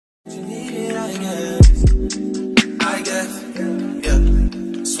I guess,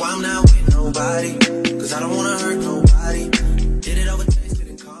 yeah. So I'm not with nobody, cause I don't wanna hurt nobody. Did it over taste,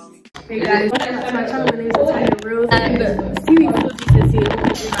 didn't call me. Hey guys, welcome to my channel. My name is Tanya Rose, and see me for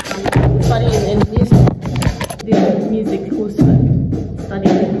GCSE. Studying in music. Doing music course,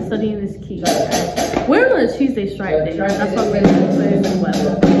 studying this key. We're on a Tuesday strike day. That's why we're closed and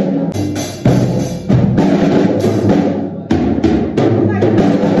whatever.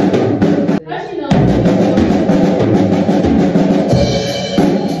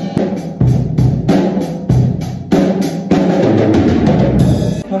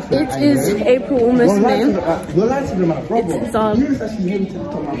 It is April, almost May.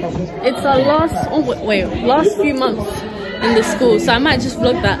 It's our last few months in the school, so I might just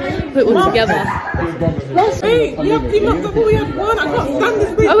vlog that, put it all together.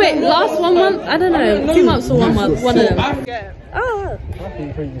 Oh wait, last 1 month? I don't know, 2 months or 1 month, one of them. Oh.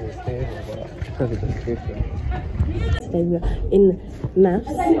 Today we are in maths.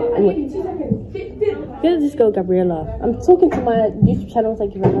 Where did this go, Gabriella? I'm talking to my YouTube channel,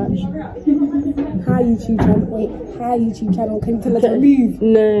 thank you very much. Hi YouTube channel, wait, hi YouTube channel, can you tell us to leave?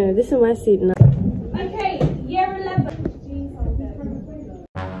 No, this is my seat now. Okay, year 11.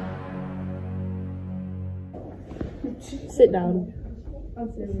 Sit down.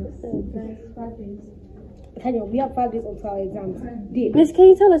 I'm serious. 5 days. Tanya, we have 5 days until our exams. Miss, can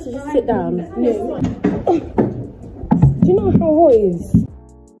you tell us to just sit down? No. Do you know how hot it is?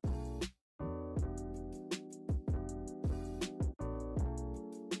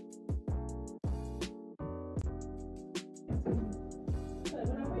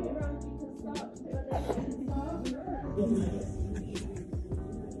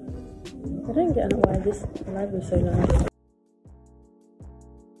 I don't get why this library is so nice.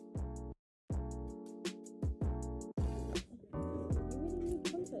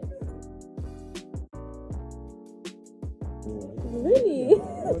 Really?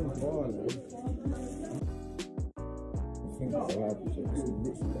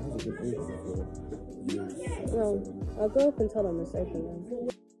 Well, I'll go up and tell them it's open now.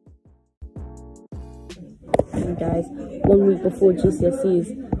 Hey guys, 1 week before GCSEs,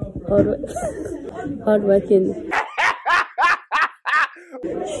 hard working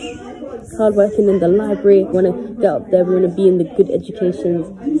in the library. Want to get up there, we want to be in the good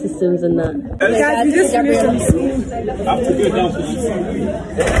education systems and that. Guys, we just finished from school.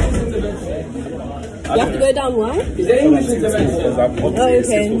 You have to go down, why? Is there English interventions? Oh,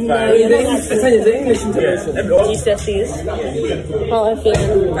 okay. No, you're not actually. Is there English interventions? GCSEs. How I'm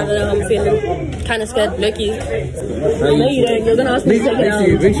feeling? I don't know how I'm feeling. Kind of scared, Loki. No, you don't. You're gonna ask me to take it down.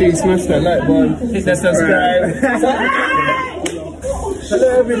 Make sure you smash that like button, hit that subscribe. Hello,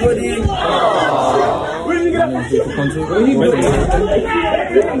 everybody. Where did you get that?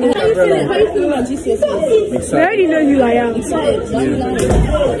 How you feeling about GCSEs? I already know you I am. Excited.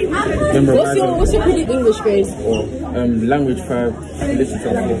 What's your pretty English grade? Language 5, literature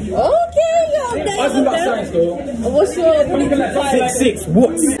 4. Okay, you're there. What's your pretty 6,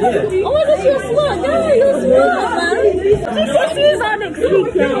 what? Oh my gosh, you're smart, guys. You're smart, man. GCSEs are next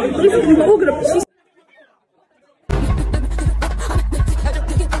week, yeah. Basically, we're all gonna.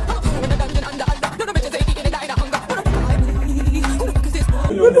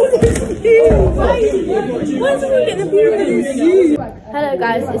 Hello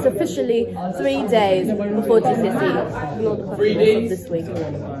guys, it's officially 3 days before GCSE. Not 3 days this week.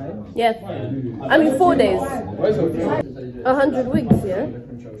 Yeah, I mean 4 days. 100 weeks, yeah.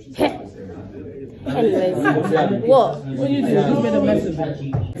 Anyways, what? What you do? You made a mess of it.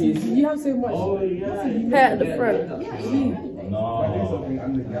 You have so much hair at the front.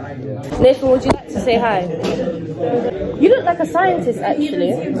 Nathan, would you like to say hi? You look like a scientist,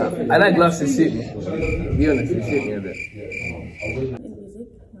 actually. I like glasses too. Be honest, you suit me a bit.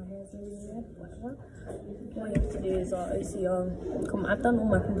 What you have to do is OCR. I've done all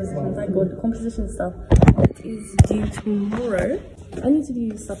my compositions. I got the composition stuff. It is due tomorrow. I need to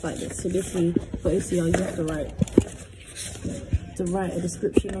do stuff like this. So basically, for OCR, you have to write a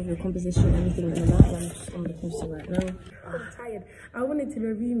description of your composition, anything like that. I'm just on the computer right now. I'm tired. I wanted to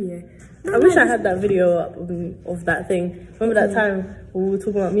review me. I wish I had that video up of that thing. Remember that time we were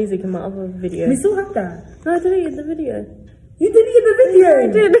talking about music in my other video? We still have that. No, I deleted the video. You deleted the video? Yeah, I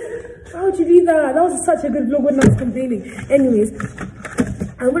did. How would you do that? That was such a good vlog when I was complaining. Anyways,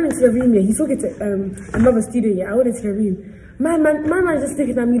 I went into the room here. He's talking to another student here. I went into the room. My man just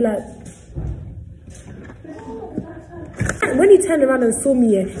looking at me like. When he turned around and saw me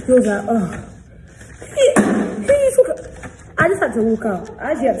here, he was like, oh. Who you talking? I just had to walk out.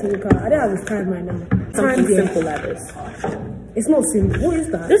 I actually had to walk out. I didn't have this time right now. Something simple like this. It's not simple. What is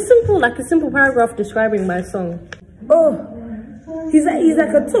that? It's simple, like a simple paragraph describing my song. Oh, he's like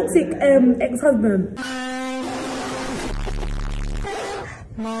a toxic ex-husband.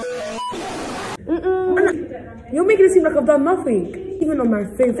 You're making it seem like I've done nothing. Even on my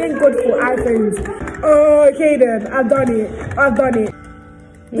phone. Thank God for iPhones. Oh, okay then. I've done it.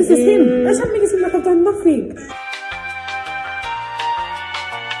 This is him. That's trying to make it seem like I've done nothing.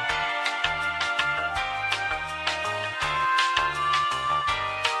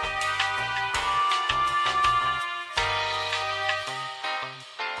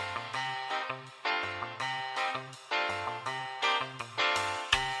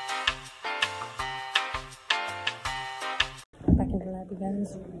 Back in the library,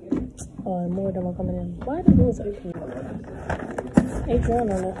 guys. Oh, more of them are coming in. Why are the doors open?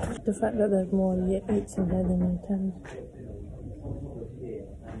 H1 on it. The fact that there's more year 8s in here than year 10s.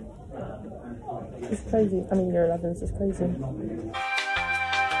 It's crazy. I mean, year 11s is crazy.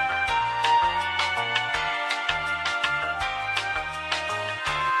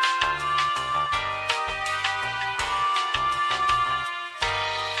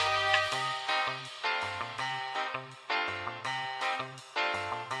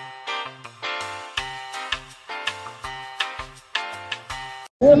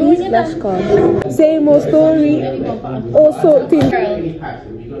 What is flashcard? Same old story, all sort of things.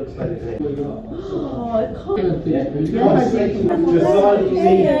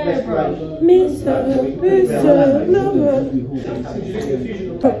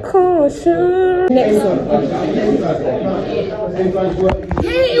 Precaution. Next one.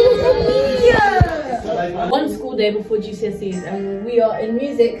 Hey, it was on me! One school day before GCSEs, and we are in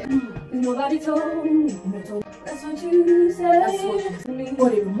music. Nobody told me. That's what you said. That's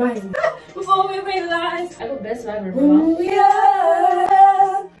what it reminds me. Before we realized, I got best vibe ever.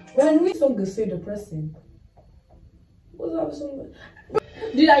 When we song is so depressing. What's that song?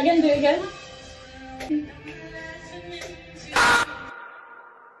 Do that again. Do it again.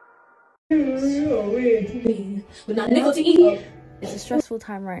 We're not able to eat. It's a stressful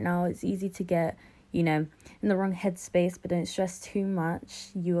time right now. It's easy to get, you know, in the wrong headspace, but don't stress too much.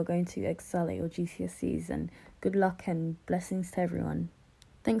 You are going to excel at your GCSEs, and good luck and blessings to everyone.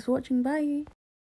 Thanks for watching. Bye.